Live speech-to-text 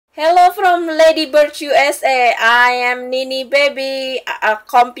Hello from Ladybird USA. I am Nini Baby,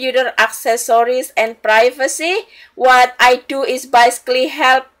 computer accessories and privacy. What I do is basically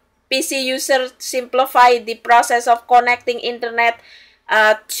help PC users simplify the process of connecting internet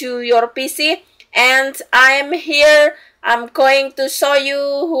to your PC. And I'm here. I'm going to show you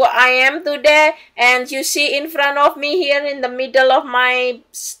who I am today. And you see in front of me here in the middle of my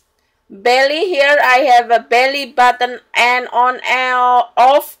belly here, I have a belly button and on and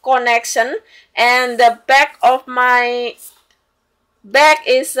off connection, and the back of my back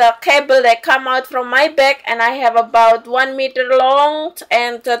is a cable that come out from my back, and I have about 1 meter long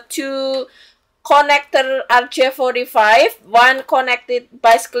and two connector RJ45. One connected,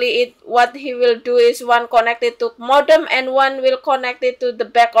 basically what he will do is one connected to modem and one will connect it to the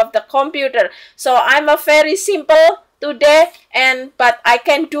back of the computer. So I'm a very simple today, but I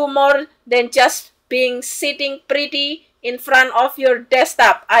can do more than just being sitting pretty in front of your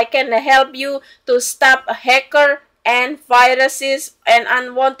desktop. I can help you to stop a hacker and viruses and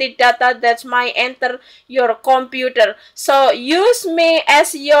unwanted data that might enter your computer. So use me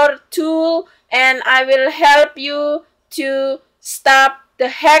as your tool and I will help you to stop the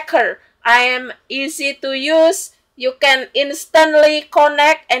hacker. I am easy to use. You can instantly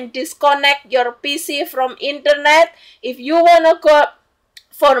connect and disconnect your PC from internet. If you want to go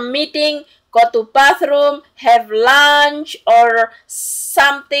for meeting, go to bathroom, have lunch or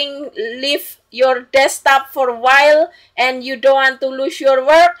something, leave your desktop for a while and you don't want to lose your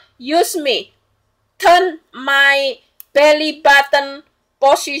work, use me. Turn my belly button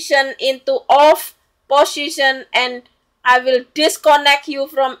position into off position and I will disconnect you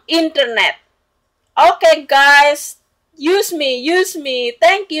from internet. Okay guys, use me.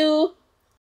 Thank you.